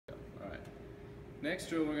Next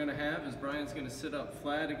drill we're going to have is Brian's going to sit up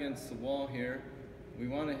flat against the wall here. We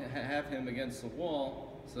want to have him against the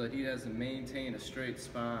wall so that he has to maintain a straight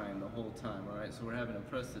spine the whole time, alright? So we're having him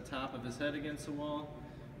press the top of his head against the wall,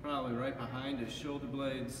 probably right behind his shoulder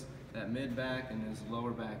blades. That mid back and his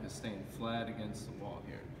lower back is staying flat against the wall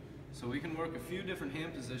here. So we can work a few different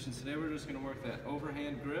hand positions. Today we're just going to work that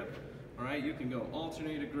overhand grip, alright? You can go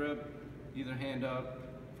alternated grip, either hand up,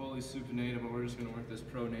 fully supinated, but we're just going to work this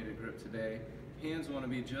pronated grip today. Hands want to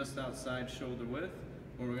be just outside shoulder width.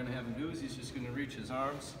 What we're going to have him do is he's just going to reach his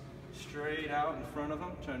arms straight out in front of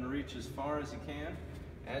him, trying to reach as far as he can.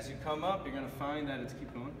 As you come up, you're going to find that it's,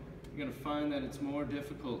 keep going, you're going to find that it's more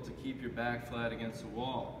difficult to keep your back flat against the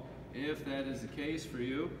wall. If that is the case for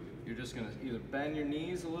you, you're just going to either bend your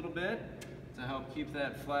knees a little bit to help keep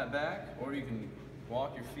that flat back, or you can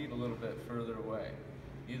walk your feet a little bit further away.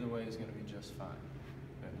 Either way is going to be just fine.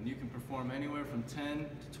 And you can perform anywhere from 10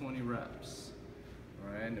 to 20 reps.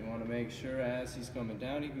 Alright, and you want to make sure as he's coming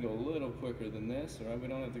down, he can go a little quicker than this. Alright, we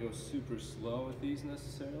don't have to go super slow with these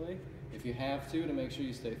necessarily. If you have to make sure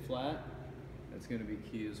you stay flat, that's going to be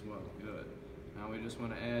key as well. Good. Now we just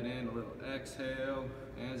want to add in a little exhale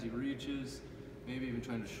as he reaches, maybe even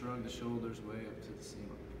trying to shrug the shoulders way up to the ceiling.